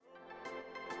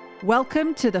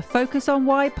Welcome to the Focus on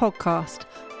Why podcast.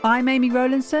 I'm Amy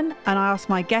Rowlandson and I ask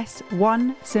my guests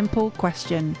one simple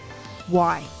question.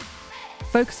 Why?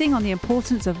 Focusing on the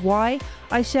importance of why,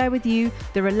 I share with you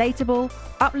the relatable,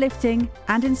 uplifting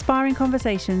and inspiring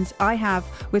conversations I have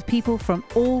with people from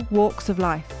all walks of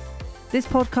life. This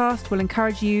podcast will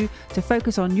encourage you to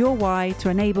focus on your why to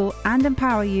enable and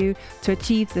empower you to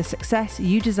achieve the success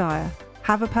you desire.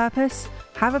 Have a purpose,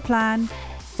 have a plan,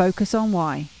 focus on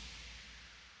why.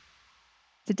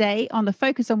 Today on the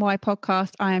Focus on Why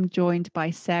podcast, I am joined by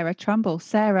Sarah Trumbull.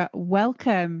 Sarah,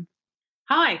 welcome.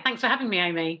 Hi, thanks for having me,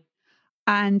 Amy.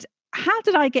 And how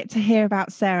did I get to hear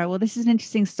about Sarah? Well, this is an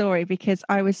interesting story because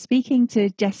I was speaking to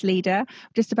Jess Leader,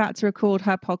 just about to record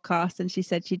her podcast, and she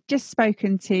said she'd just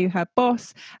spoken to her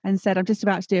boss and said, I'm just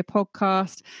about to do a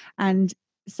podcast. And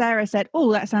Sarah said,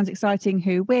 oh, that sounds exciting.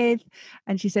 Who with?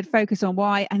 And she said, focus on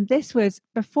why. And this was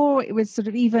before it was sort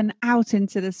of even out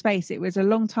into the space. It was a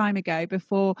long time ago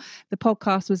before the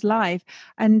podcast was live.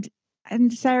 And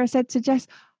Sarah said to Jess,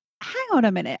 hang on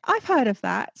a minute, I've heard of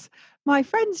that. My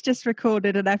friends just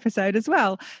recorded an episode as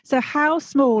well. So how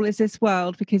small is this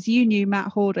world? Because you knew Matt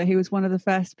Horder, who was one of the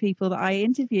first people that I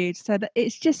interviewed. So that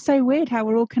it's just so weird how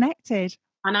we're all connected.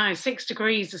 I know, 6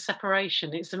 degrees of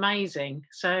separation. It's amazing.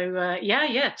 So,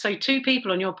 yeah. So 2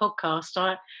 people on your podcast,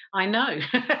 I know.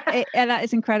 That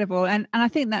is incredible. And I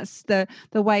think that's the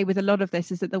way with a lot of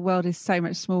this is that the world is so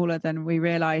much smaller than we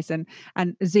realise. And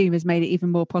Zoom has made it even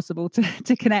more possible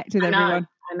to connect with everyone.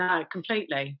 I know,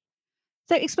 completely.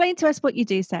 So explain to us what you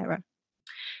do, Sarah.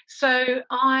 So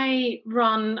I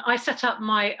set up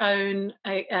my own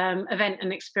event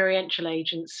and experiential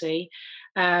agency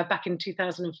back in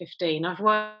 2015. I've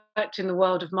worked in the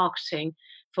world of marketing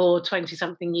for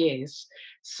 20-something years.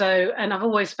 And I've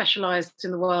always specialised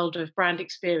in the world of brand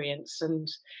experience. And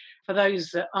for those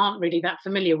that aren't really that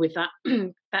familiar with that,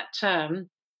 that term,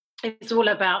 it's all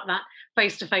about that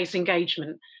face-to-face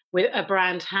engagement with a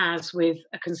brand has with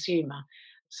a consumer.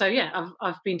 So yeah,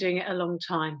 I've been doing it a long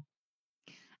time.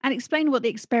 And explain what the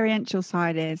experiential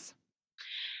side is.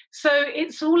 So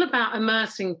it's all about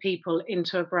immersing people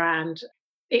into a brand.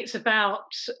 It's about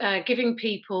giving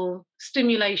people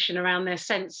stimulation around their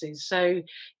senses. So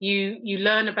you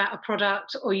learn about a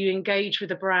product or you engage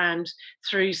with a brand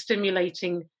through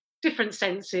stimulating different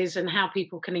senses and how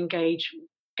people can engage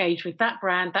with that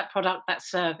brand, that product, that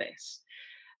service.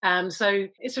 So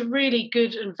it's a really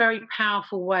good and very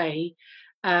powerful way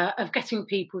of getting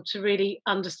people to really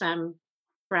understand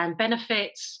brand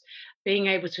benefits, being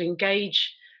able to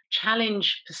engage,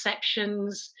 challenge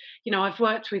perceptions. You know, I've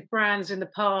worked with brands in the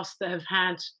past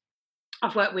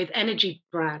I've worked with energy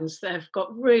brands that have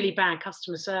got really bad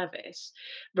customer service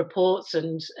reports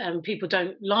and people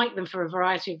don't like them for a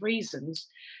variety of reasons.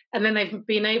 And then they've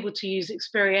been able to use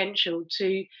experiential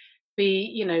to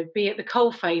be at the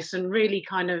coalface and really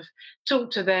kind of talk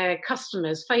to their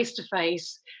customers face to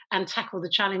face and tackle the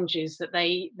challenges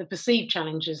the perceived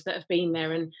challenges that have been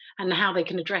there and how they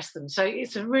can address them. So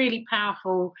it's a really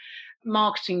powerful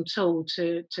marketing tool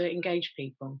to engage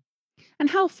people.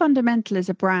 And how fundamental is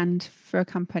a brand for a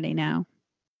company now?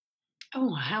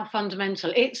 Oh, how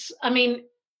fundamental.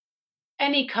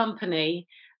 Any company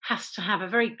has to have a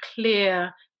very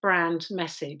clear brand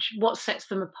message, what sets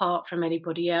them apart from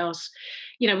anybody else.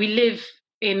 You know, we live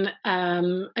in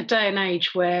a day and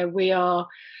age where we are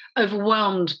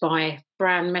overwhelmed by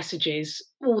brand messages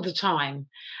all the time.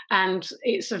 And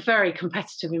it's a very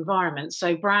competitive environment.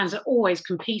 So brands are always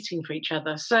competing for each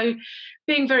other. So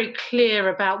being very clear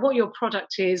about what your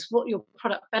product is, what your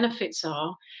product benefits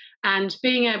are, and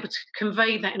being able to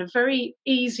convey that in a very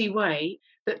easy way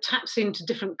that taps into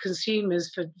different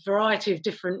consumers for a variety of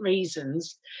different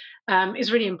reasons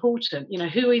is really important. You know,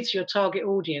 who is your target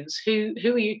audience? Who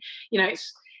are you? You know,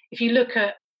 if you look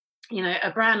at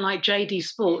a brand like JD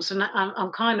Sports, and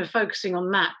I'm kind of focusing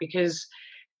on that because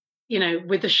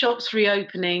with the shops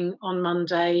reopening on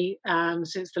Monday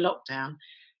since the lockdown,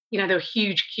 there were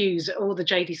huge queues at all the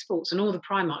JD Sports and all the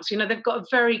Primarks. They've got a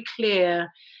very clear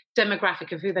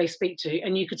demographic of who they speak to,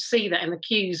 and you could see that in the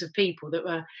queues of people that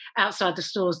were outside the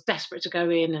stores desperate to go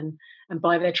in and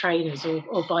buy their trainers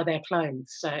or buy their clothes.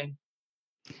 So,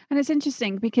 and it's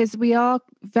interesting because we are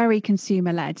very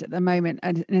consumer led at the moment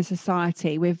in a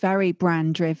society. We're very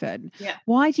brand driven. Yeah.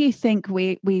 Why do you think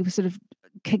we sort of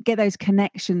get those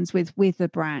connections with the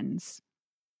brands?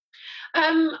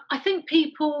 I think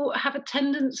people have a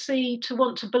tendency to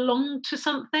want to belong to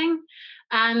something,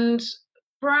 and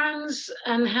brands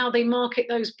and how they market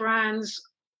those brands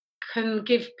can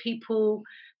give people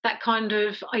that kind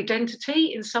of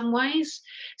identity in some ways.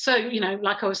 So,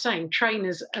 like I was saying,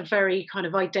 trainers are very kind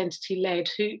of identity led.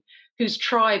 Who whose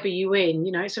tribe are you in?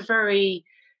 You know, it's a very,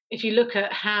 if you look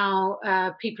at how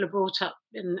people are brought up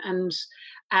and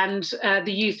the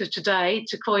youth of today,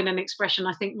 to coin an expression,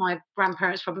 I think my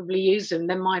grandparents probably used them,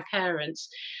 than my parents.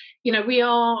 You know, we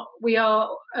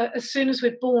are as soon as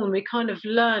we're born, we kind of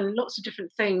learn lots of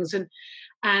different things,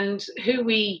 and who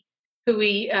we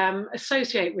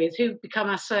associate with, who become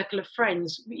our circle of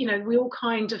friends. You know, we all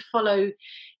kind of follow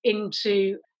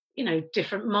into, you know,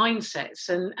 different mindsets,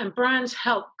 and brands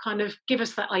help kind of give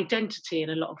us that identity in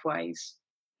a lot of ways.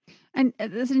 And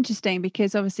that's interesting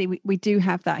because obviously we do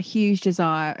have that huge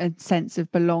desire and sense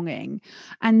of belonging.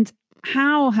 And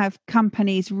how have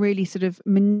companies really sort of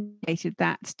manipulated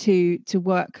that to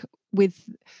work with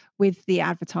with the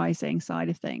advertising side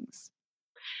of things?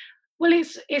 Well,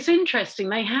 it's interesting.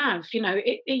 They have, you know,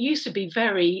 it used to be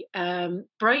very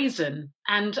brazen,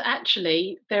 and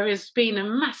actually there has been a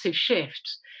massive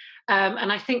shift,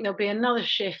 and I think there'll be another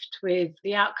shift with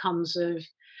the outcomes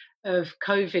of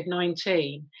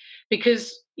COVID-19,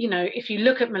 because, you know, if you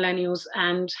look at millennials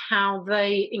and how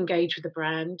they engage with the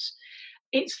brand,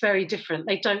 it's very different.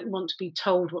 They don't want to be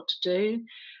told what to do.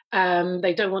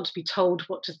 They don't want to be told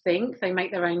what to think. They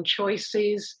make their own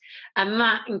choices, and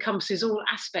that encompasses all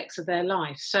aspects of their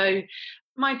life. So,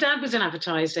 my dad was in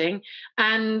advertising,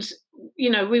 and you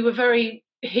know, we were very.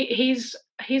 His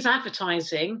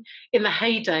advertising in the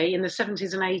heyday in the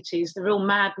 70s and 80s, the real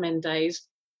Mad Men days,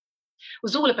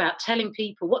 was all about telling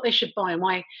people what they should buy and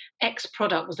why X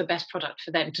product was the best product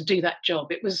for them to do that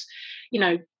job. It was, you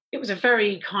know, it was a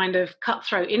very kind of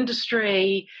cutthroat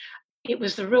industry. It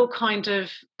was the real kind of,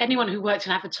 anyone who worked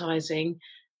in advertising,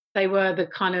 they were the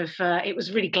kind of, it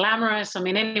was really glamorous. I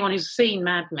mean, anyone who's seen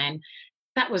Mad Men,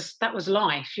 that was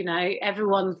life. You know,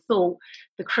 everyone thought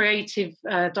the creative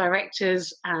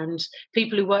directors and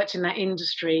people who worked in that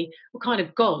industry were kind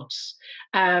of gods,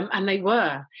 and they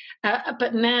were.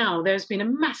 But now there's been a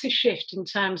massive shift in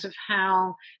terms of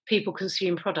how people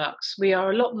consume products. We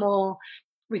are a lot more,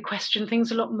 we question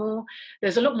things a lot more.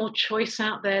 There's a lot more choice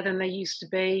out there than there used to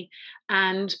be,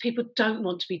 and people don't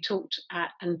want to be talked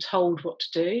at and told what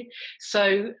to do.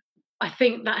 So I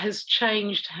think that has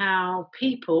changed how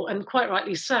people, and quite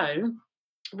rightly so,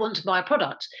 want to buy a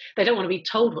product. They don't want to be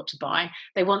told what to buy.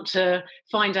 They want to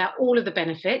find out all of the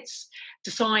benefits,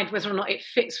 decide whether or not it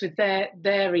fits with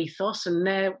their ethos and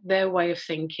their way of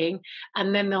thinking,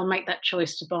 and then they'll make that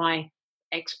choice to buy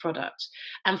X product.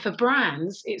 And for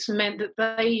brands, it's meant that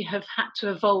they have had to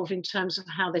evolve in terms of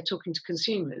how they're talking to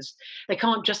consumers. They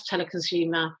can't just tell a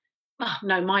consumer, oh,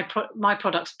 no, my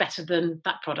product's better than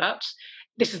that product.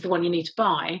 This is the one you need to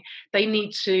buy. They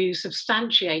need to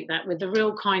substantiate that with the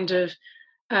real kind of,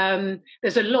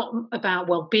 there's a lot about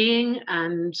well-being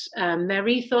and their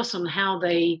ethos on how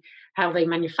they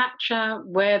manufacture,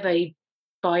 where they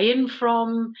buy in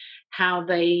from, how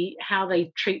they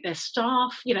treat their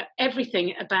staff. You know,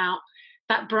 everything about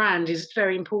that brand is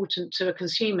very important to a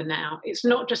consumer now. It's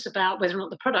not just about whether or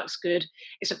not the product's good,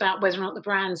 it's about whether or not the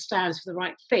brand stands for the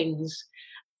right things.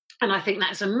 And I think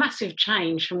that's a massive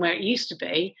change from where it used to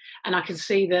be. And I can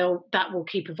see that will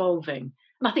keep evolving.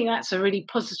 And I think that's a really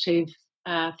positive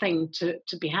thing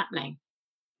to be happening.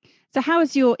 So how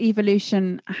has your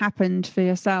evolution happened for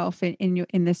yourself in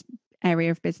this area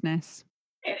of business?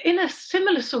 In a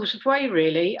similar sort of way,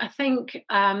 really. I think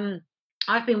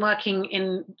I've been working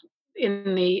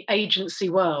in the agency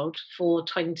world for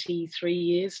 23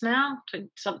 years now,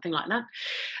 something like that,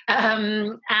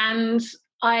 and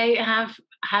I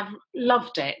have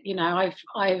loved it. You know,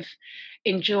 I've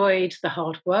enjoyed the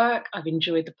hard work, I've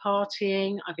enjoyed the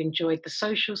partying, I've enjoyed the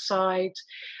social side,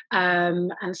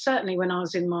 and certainly when I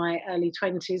was in my early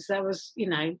 20s, there was, you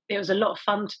know, there was a lot of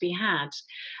fun to be had,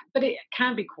 but it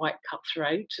can be quite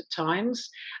cutthroat at times,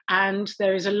 and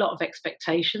there is a lot of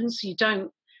expectations. You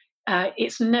don't.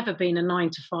 It's never been a 9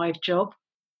 to 5 job.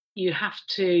 You have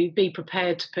to be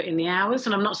prepared to put in the hours,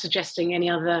 and I'm not suggesting any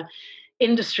other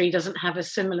industry doesn't have a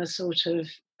similar sort of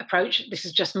approach. This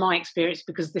is just my experience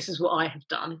because this is what I have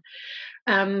done.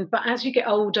 But as you get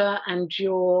older and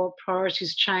your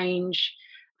priorities change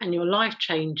and your life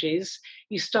changes,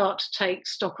 you start to take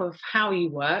stock of how you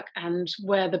work and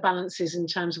where the balance is in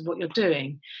terms of what you're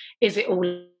doing. Is it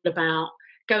all about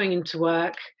going into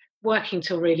work, working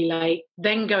till really late,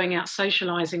 then going out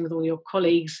socializing with all your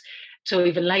colleagues till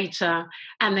even later,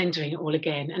 and then doing it all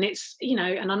again? And it's, you know,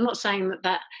 and I'm not saying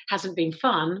that hasn't been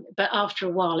fun, but after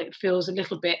a while it feels a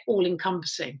little bit all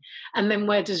encompassing. And then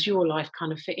where does your life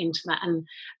kind of fit into that,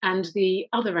 and the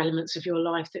other elements of your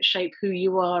life that shape who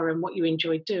you are and what you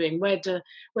enjoy doing, where do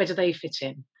they fit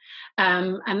in?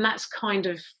 And that's kind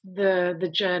of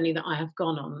the journey that I have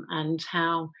gone on, and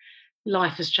how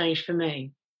life has changed for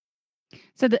me.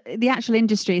 So the actual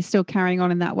industry is still carrying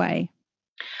on in that way.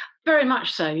 Very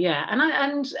much so, yeah. And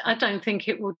I don't think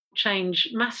it will change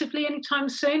massively anytime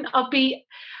soon.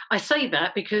 I say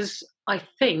that because I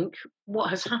think what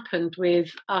has happened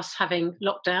with us having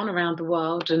lockdown around the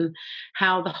world and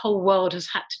how the whole world has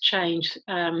had to change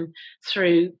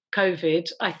through COVID,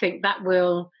 I think that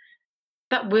will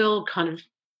kind of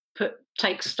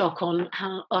take stock on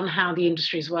how the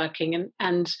industry is working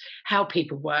and how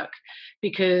people work,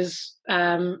 because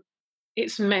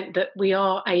it's meant that we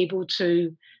are able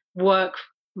to work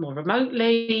more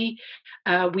remotely.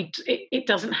 It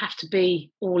doesn't have to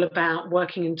be all about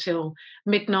working until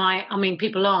midnight. I mean,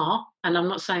 people are, and I'm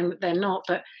not saying that they're not,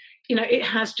 but it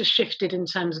has just shifted in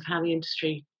terms of how the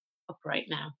industry operate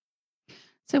now.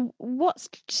 So what's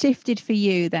shifted for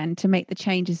you then to make the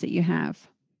changes that you have?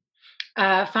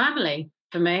 Family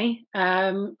for me.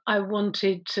 I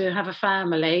wanted to have a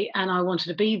family and I wanted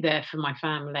to be there for my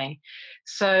family.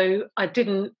 So I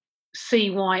didn't see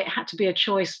why it had to be a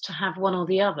choice to have one or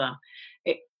the other.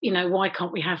 Why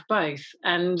can't we have both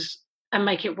and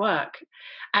make it work?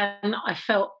 And I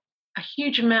felt a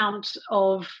huge amount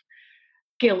of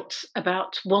guilt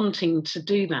about wanting to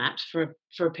do that for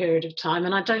a period of time.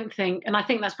 And I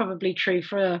think that's probably true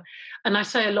and I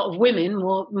say a lot of women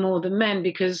more than men,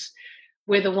 because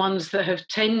we're the ones that have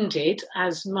tended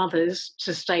as mothers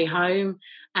to stay home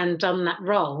and done that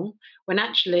role, when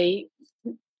actually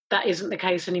that isn't the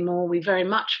case anymore. We very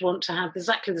much want to have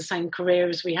exactly the same career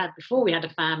as we had before we had a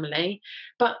family,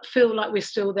 but feel like we're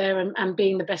still there and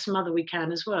being the best mother we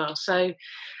can as well. So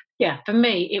yeah, for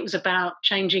me, it was about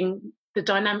changing the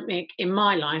dynamic in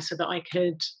my life so that I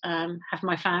could have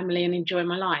my family and enjoy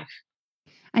my life.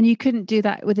 And you couldn't do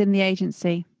that within the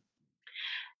agency?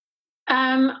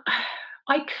 Um,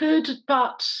 I could,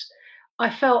 but I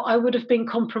felt I would have been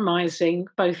compromising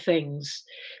both things.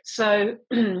 So,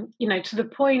 to the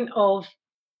point of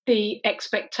the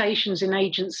expectations in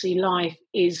agency life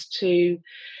is to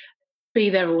be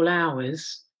there all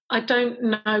hours. I don't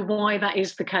know why that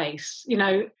is the case.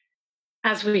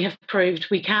 As we have proved,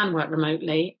 we can work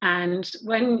remotely. And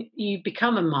when you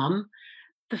become a mum,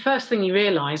 the first thing you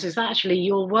realize is that actually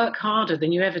you'll work harder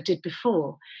than you ever did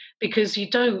before, because you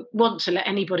don't want to let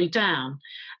anybody down.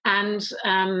 And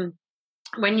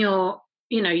when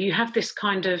you have this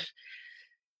kind of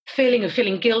feeling of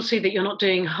feeling guilty that you're not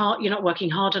doing hard, you're not working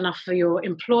hard enough for your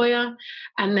employer,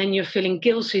 and then you're feeling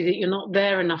guilty that you're not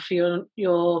there enough for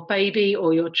your baby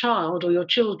or your child or your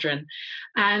children,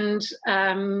 and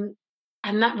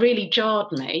and that really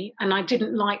jarred me, and I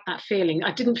didn't like that feeling.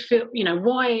 I didn't feel,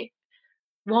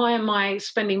 why am I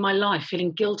spending my life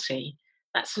feeling guilty?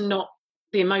 That's not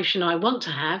the emotion I want to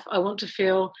have. I want to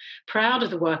feel proud of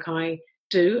the work I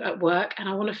do at work, and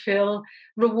I want to feel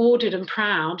rewarded and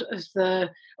proud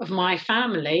of my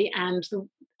family and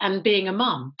being a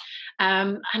mum.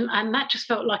 And that just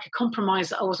felt like a compromise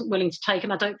that I wasn't willing to take,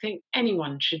 and I don't think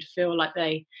anyone should feel like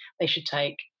they should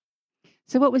take.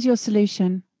 So what was your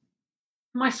solution?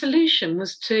 My solution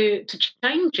was to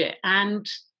change it and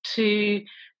to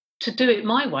to do it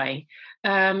my way.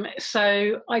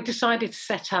 So I decided to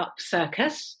set up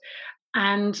Circus,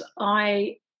 and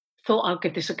I thought I'll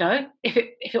give this a go. If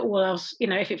it all else,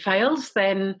 if it fails,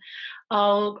 then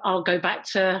I'll go back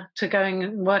to going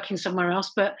and working somewhere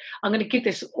else. But I'm going to give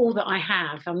this all that I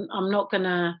have. I'm not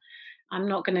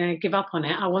gonna give up on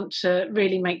it. I want to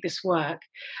really make this work,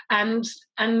 and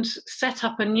set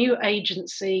up a new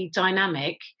agency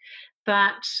dynamic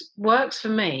that works for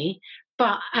me.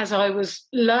 But as I was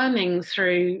learning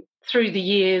through the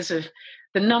years of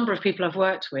the number of people I've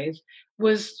worked with,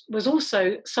 was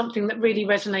also something that really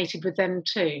resonated with them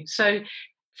too. So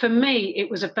for me,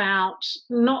 it was about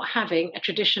not having a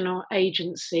traditional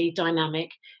agency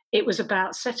dynamic. It was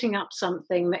about setting up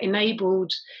something that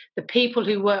enabled the people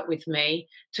who work with me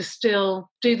to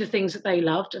still do the things that they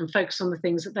loved and focus on the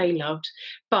things that they loved,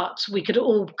 but we could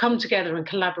all come together and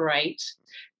collaborate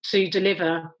to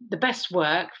deliver the best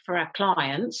work for our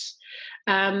clients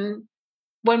um,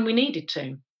 when we needed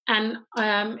to. And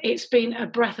it's been a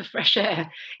breath of fresh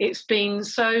air. It's been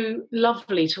so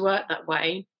lovely to work that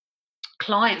way.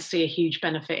 Clients see a huge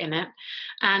benefit in it,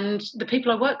 and the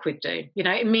people I work with do.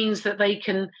 It means that they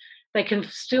can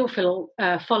still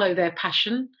follow their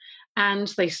passion, and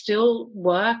they still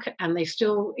work and they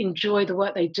still enjoy the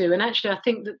work they do. And actually,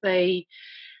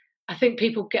 I think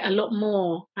people get a lot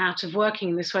more out of working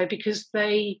in this way, because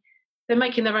they're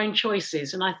making their own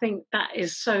choices, and I think that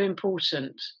is so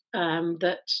important,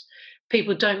 that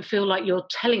people don't feel like you're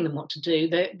telling them what to do.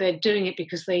 They're doing it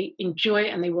because they enjoy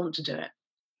it and they want to do it.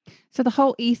 So the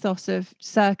whole ethos of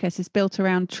Circus is built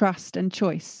around trust and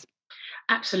choice.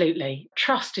 Absolutely.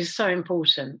 Trust is so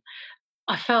important.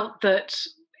 I felt that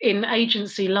in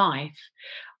agency life,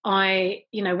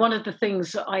 one of the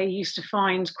things that I used to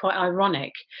find quite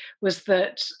ironic was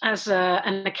that as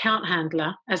an account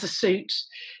handler, as a suit,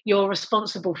 you're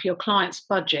responsible for your clients'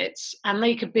 budgets, and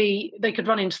they could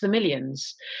run into the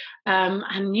millions,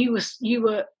 and you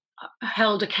were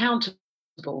held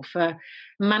accountable for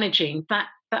managing that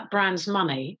brand's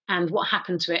money and what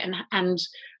happened to it, and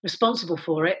responsible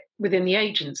for it within the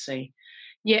agency.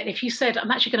 Yet, if you said, I'm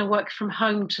actually going to work from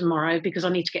home tomorrow because I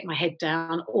need to get my head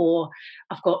down, or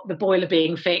I've got the boiler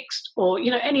being fixed, or,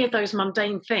 any of those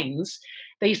mundane things,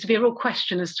 there used to be a real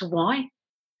question as to why.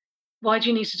 Why do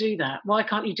you need to do that? Why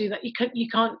can't you do that?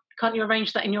 Can't you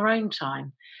arrange that in your own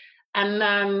time?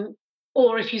 And,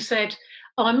 or if you said,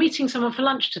 oh, I'm meeting someone for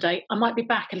lunch today, I might be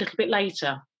back a little bit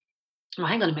later. Well,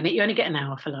 hang on a minute, you only get an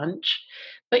hour for lunch,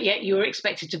 but yet you were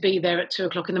expected to be there at 2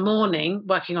 o'clock in the morning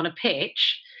working on a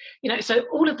pitch. So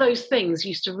all of those things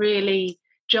used to really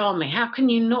jar me. How can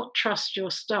you not trust your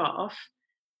staff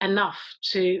enough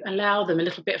to allow them a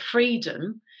little bit of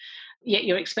freedom, yet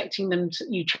you're expecting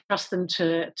you trust them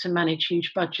to manage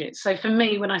huge budgets? So for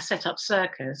me, when I set up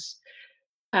Circus,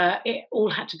 it all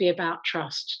had to be about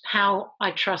trust. How I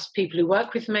trust people who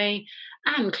work with me,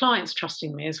 and clients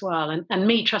trusting me as well, and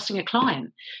me trusting a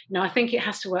client. I think it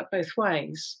has to work both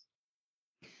ways.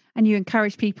 And you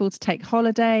encourage people to take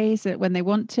holidays when they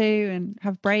want to and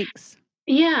have breaks?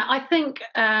 Yeah, I think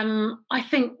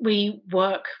we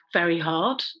work very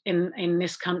hard in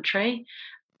this country,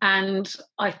 and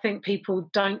I think people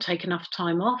don't take enough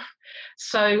time off.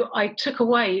 So I took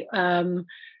away.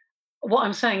 What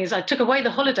I'm saying is, I took away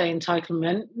the holiday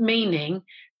entitlement, meaning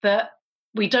that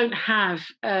we don't have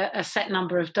a set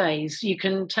number of days. You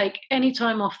can take any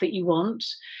time off that you want.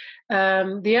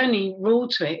 The only rule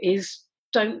to it is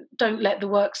don't let the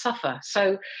work suffer.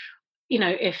 So,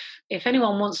 if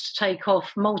anyone wants to take off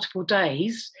multiple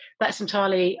days, that's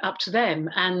entirely up to them.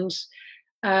 And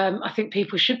I think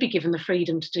people should be given the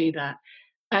freedom to do that.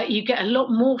 You get a lot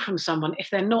more from someone if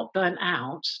they're not burnt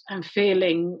out and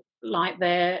feeling like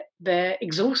they're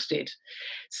exhausted.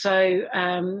 So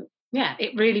yeah,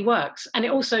 it really works. And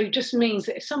it also just means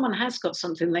that if someone has got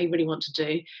something they really want to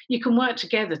do, you can work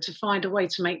together to find a way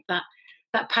to make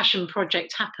that passion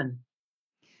project happen.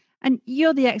 And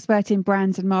you're the expert in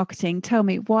brands and marketing. Tell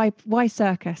me, why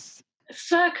Circus?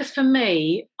 Circus for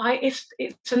me, it's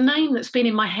a name that's been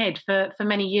in my head for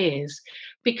many years,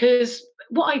 because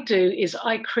what I do is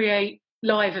I create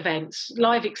live events,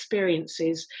 live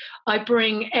experiences. I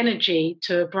bring energy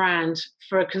to a brand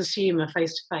for a consumer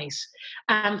face to face.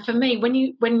 And for me,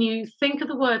 when you think of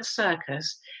the word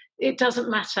circus, it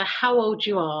doesn't matter how old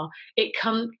you are. It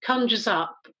conjures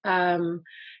up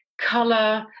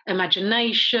color,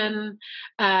 imagination,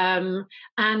 and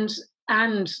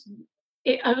and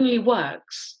it only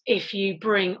works if you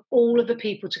bring all of the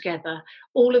people together,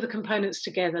 all of the components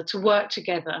together to work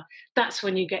together. That's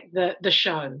when you get the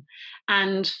show.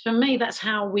 And for me, that's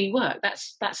how we work.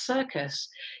 That's Circus.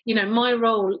 My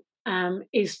role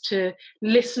is to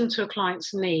listen to a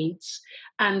client's needs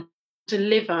and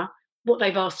deliver what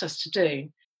they've asked us to do.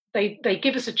 They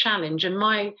give us a challenge, and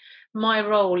my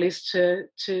role is to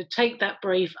take that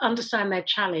brief, understand their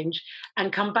challenge,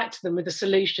 and come back to them with a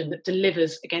solution that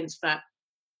delivers against that.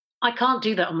 I can't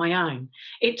do that on my own.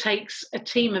 It takes a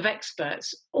team of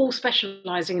experts, all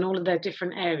specializing in all of their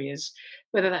different areas,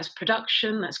 whether that's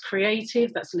production, that's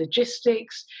creative, that's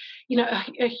logistics.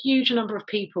 A huge number of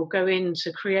people go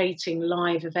into creating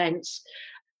live events,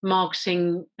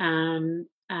 marketing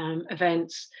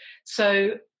events.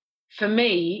 So for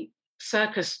me,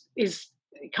 Circus is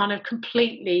kind of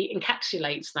completely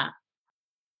encapsulates that.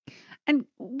 And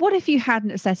what if you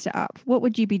hadn't set it up? What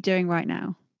would you be doing right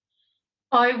now?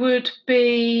 I would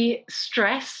be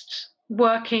stressed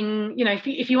working.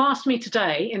 If you asked me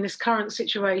today in this current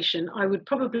situation, I would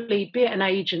probably be at an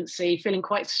agency feeling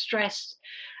quite stressed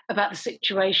about the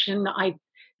situation, that I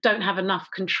don't have enough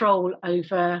control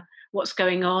over what's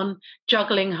going on,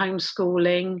 juggling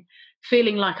homeschooling,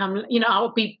 feeling like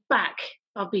I'll be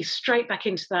straight back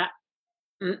into that.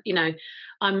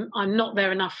 I'm not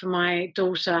there enough for my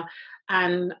daughter,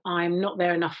 and I'm not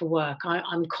there enough for work.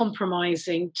 I'm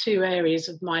compromising two areas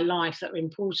of my life that are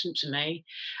important to me,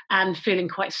 and feeling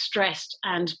quite stressed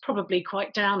and probably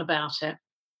quite down about it.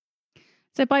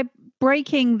 So by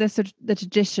breaking the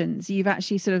traditions, you've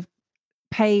actually sort of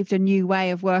paved a new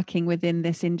way of working within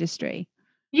this industry.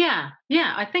 Yeah,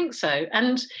 I think so.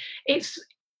 And it's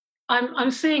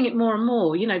I'm seeing it more and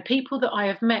more. People that I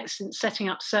have met since setting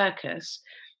up Circus,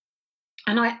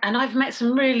 I've met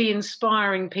some really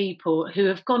inspiring people who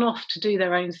have gone off to do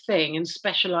their own thing and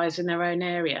specialize in their own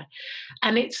area,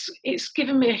 and it's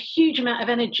given me a huge amount of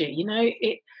energy.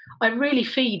 I really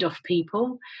feed off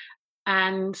people,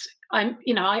 and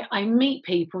I meet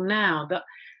people now that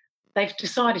they've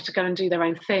decided to go and do their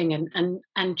own thing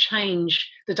and change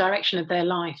the direction of their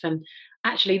life. And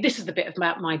actually, this is the bit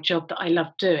about my job that I love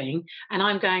doing, and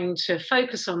I'm going to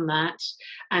focus on that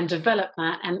and develop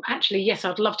that. And actually, yes,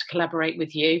 I'd love to collaborate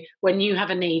with you when you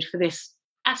have a need for this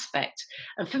aspect.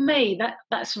 And for me,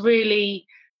 that's really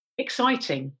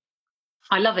exciting.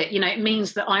 I love it. It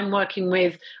means that I'm working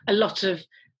with a lot of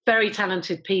very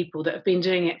talented people that have been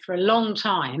doing it for a long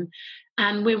time,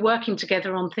 and we're working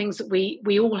together on things that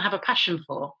we all have a passion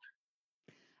for.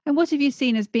 And what have you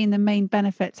seen as being the main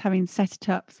benefits having set it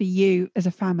up for you as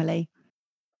a family?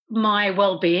 My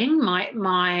well-being, my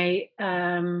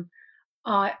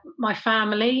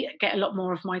family get a lot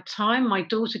more of my time. My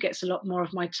daughter gets a lot more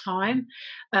of my time.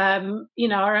 I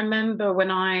remember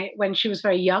when she was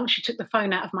very young, she took the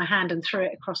phone out of my hand and threw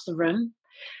it across the room.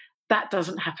 That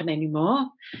doesn't happen anymore.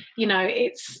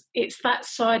 It's that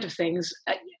side of things.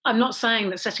 I'm not saying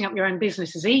that setting up your own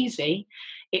business is easy.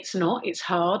 It's not. It's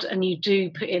hard, and you do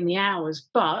put in the hours.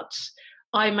 But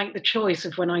I make the choice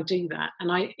of when I do that,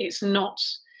 and it's not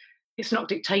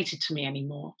dictated to me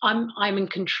anymore. I'm in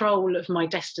control of my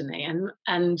destiny,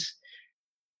 and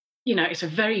it's a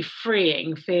very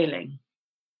freeing feeling.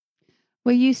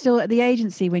 Were you still at the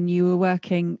agency when you were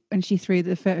working and she threw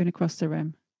the phone across the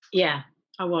room? Yeah,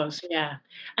 I was, yeah.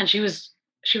 And she was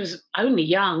only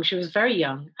young, she was very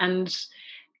young. And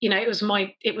it was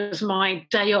my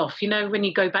day off. When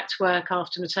you go back to work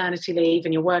after maternity leave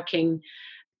and you're working,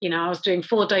 I was doing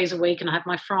 4 days a week and I had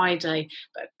my Friday.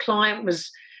 But a client was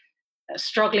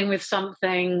struggling with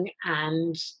something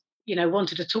and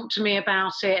wanted to talk to me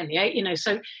about it, and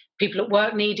so people at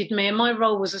work needed me, and my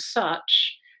role was as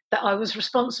such that I was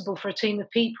responsible for a team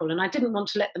of people, and I didn't want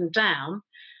to let them down,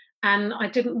 and I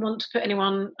didn't want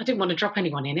to drop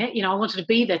anyone in it. I wanted to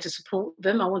be there to support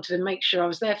them. I wanted to make sure I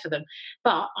was there for them.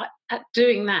 But at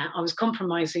doing that, I was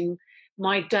compromising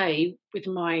my day with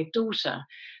my daughter,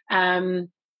 um,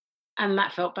 and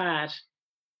that felt bad.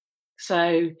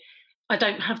 So I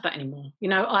don't have that anymore.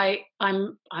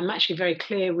 I'm actually very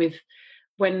clear with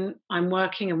when I'm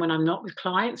working and when I'm not with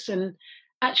clients. And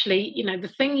actually, the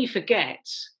thing you forget,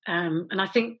 and I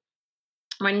think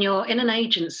when you're in an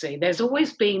agency, there's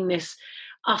always been this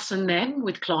us and them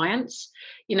with clients.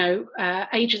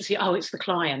 Agency, oh, it's the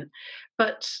client,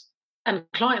 but and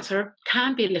clients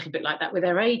can be a little bit like that with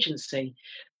their agency,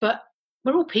 but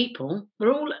we're all people.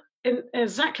 We're all in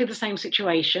exactly the same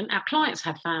situation. Our clients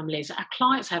have families. Our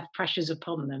clients have pressures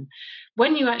upon them.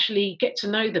 When you actually get to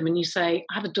know them and you say,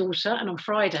 I have a daughter, and on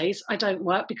Fridays I don't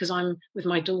work because I'm with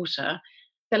my daughter,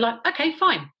 they're like, okay,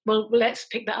 fine. Well, let's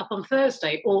pick that up on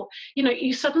Thursday. Or,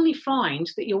 you suddenly find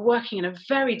that you're working in a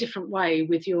very different way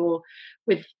with your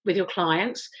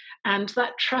clients, and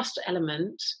that trust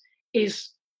element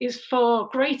is far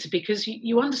greater because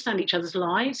you understand each other's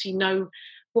lives. You know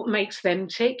what makes them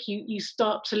tick. You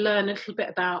start to learn a little bit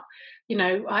about,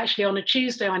 actually on a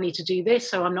Tuesday I need to do this,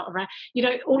 so I'm not around.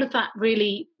 All of that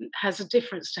really has a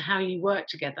difference to how you work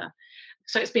together.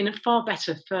 So it's been far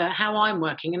better for how I'm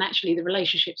working and actually the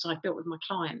relationships I've built with my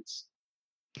clients.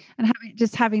 And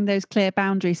having those clear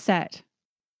boundaries set.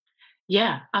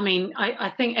 Yeah, I mean,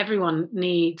 I think everyone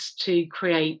needs to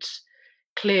create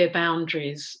clear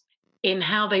boundaries in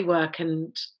how they work,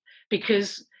 and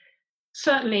because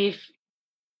certainly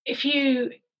if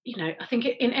I think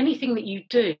in anything that you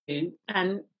do,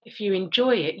 and if you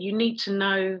enjoy it, you need to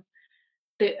know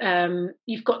that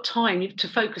you've got time to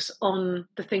focus on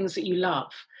the things that you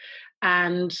love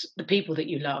and the people that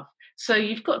you love. So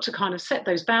you've got to kind of set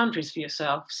those boundaries for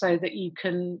yourself so that you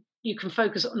can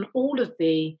focus on all of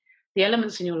the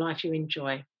elements in your life you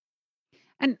enjoy.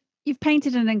 And you've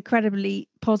painted an incredibly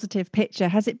positive picture.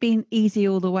 Has it been easy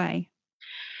all the way?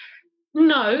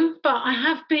 No, but I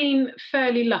have been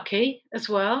fairly lucky as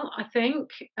well, I think.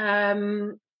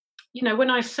 When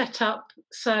I set up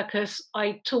Circus,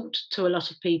 I talked to a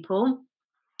lot of people.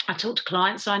 I talked to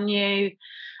clients I knew.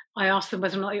 I asked them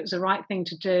whether or not it was the right thing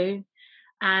to do,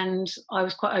 and I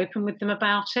was quite open with them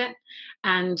about it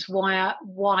and why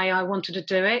I wanted to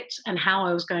do it and how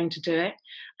I was going to do it.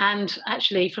 And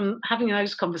actually, from having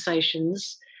those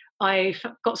conversations, I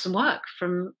got some work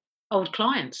from old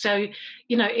clients. So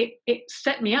it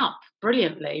set me up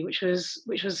brilliantly, which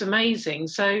was amazing.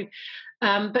 So,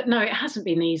 but no, it hasn't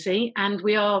been easy, and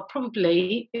we are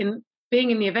probably in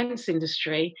being in the events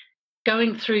industry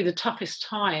going through the toughest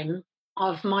time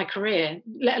of my career,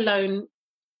 let alone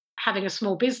having a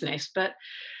small business, but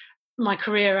my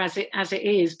career as it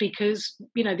is, because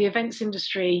the events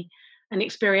industry and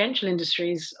experiential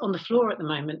industry is on the floor at the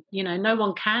moment. No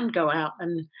one can go out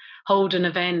and hold an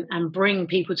event and bring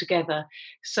people together.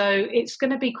 So it's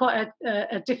going to be quite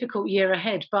a difficult year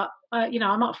ahead. But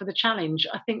I'm up for the challenge.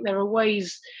 I think there are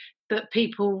ways that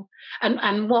people,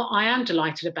 and what I am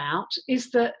delighted about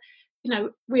is that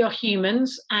we are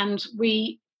humans and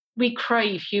we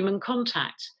crave human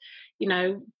contact.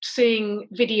 Seeing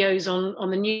videos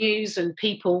on the news and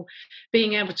people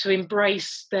being able to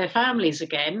embrace their families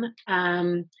again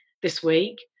this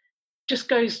week just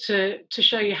goes to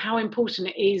show you how important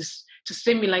it is to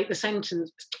stimulate the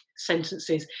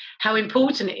sentences, how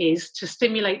important it is to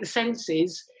stimulate the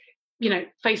senses,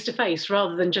 face to face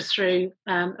rather than just through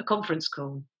a conference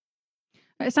call.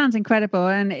 It sounds incredible,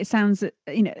 and it sounds,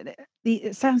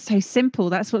 it sounds so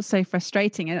simple. That's what's so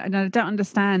frustrating, and I don't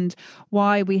understand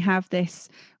why we have this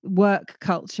work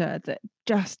culture that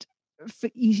just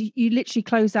you literally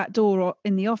close that door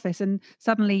in the office, and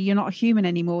suddenly you're not a human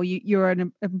anymore. You're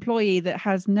an employee that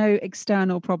has no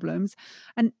external problems,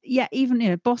 and yet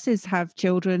even bosses have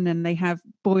children and they have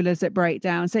boilers that break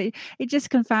down. So it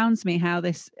just confounds me how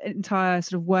this entire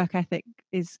sort of work ethic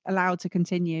is allowed to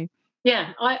continue.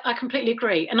 Yeah, I completely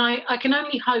agree, and I can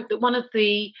only hope that one of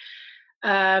the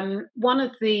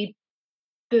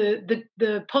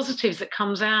positives that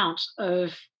comes out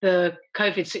of the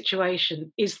COVID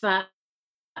situation is that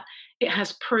it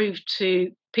has proved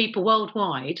to people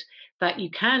worldwide that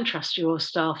you can trust your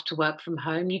staff to work from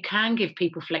home. You can give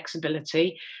people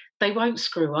flexibility; they won't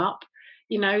screw up.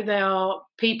 There are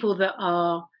people that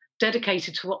are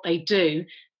dedicated to what they do,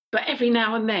 but every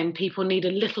now and then people need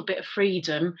a little bit of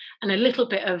freedom and a little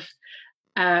bit of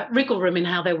wriggle room in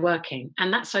how they're working,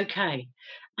 and that's okay.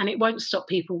 And it won't stop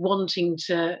people wanting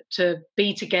to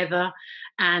be together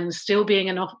and still be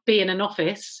in an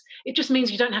office. It just means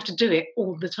you don't have to do it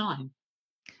all the time.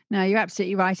 No, you're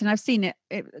absolutely right. And I've seen it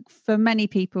for many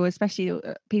people, especially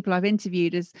people I've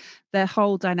interviewed, as their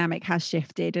whole dynamic has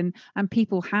shifted, and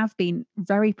people have been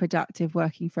very productive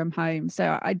working from home.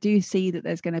 So I do see that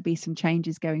there's going to be some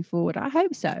changes going forward. I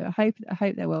hope so. I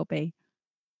hope there will be.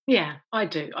 Yeah, I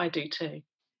do too.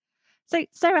 So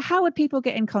Sarah, how would people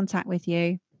get in contact with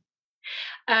you?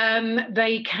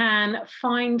 They can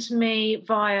find me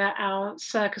via our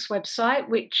circus website,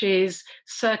 which is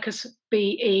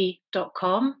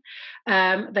circusbe.com.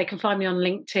 They can find me on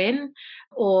LinkedIn,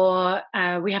 or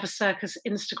we have a circus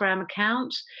Instagram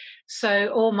account.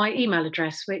 Or my email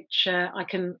address, which I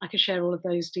can share all of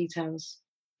those details.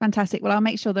 Fantastic. Well, I'll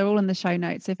make sure they're all in the show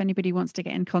notes. If anybody wants to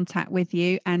get in contact with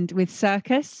you and with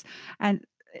Circus, and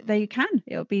they can,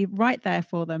 it'll be right there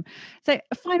for them. So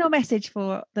a final message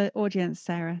for the audience,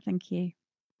 Sarah. Thank you.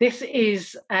 This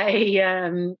is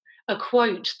a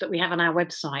quote that we have on our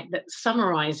website that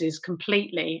summarizes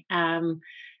completely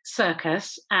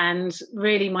Circus, and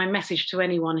really my message to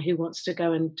anyone who wants to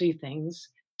go and do things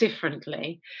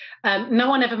differently. No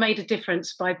one ever made a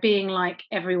difference by being like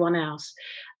everyone else.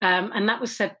 And that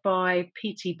was said by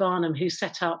P.T. Barnum, who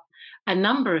set up a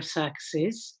number of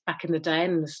circuses back in the day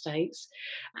in the States.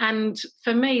 And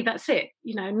for me, that's it.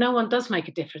 No one does make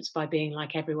a difference by being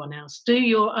like everyone else. Do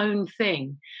your own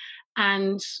thing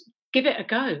and give it a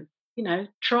go.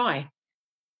 Try.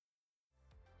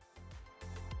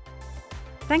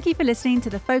 Thank you for listening to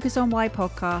the Focus on Why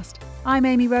podcast. I'm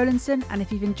Amy Rowlandson, and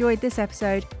if you've enjoyed this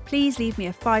episode, please leave me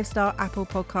a 5-star Apple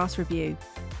Podcast review.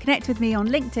 Connect with me on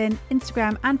LinkedIn,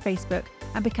 Instagram and Facebook,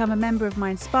 and become a member of my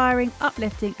inspiring,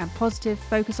 uplifting and positive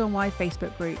Focus on Why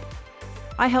Facebook group.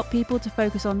 I help people to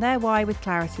focus on their why with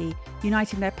clarity,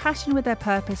 uniting their passion with their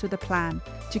purpose with a plan,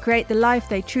 to create the life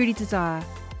they truly desire.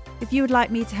 If you would like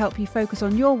me to help you focus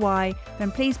on your why,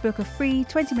 then please book a free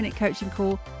 20-minute coaching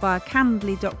call via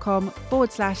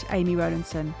calendly.com/Amy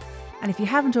Rowlandson. And if you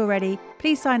haven't already,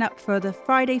 please sign up for the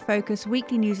Friday Focus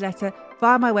weekly newsletter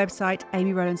via my website,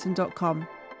 amyrowlandson.com.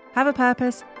 Have a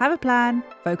purpose, have a plan,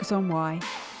 focus on why.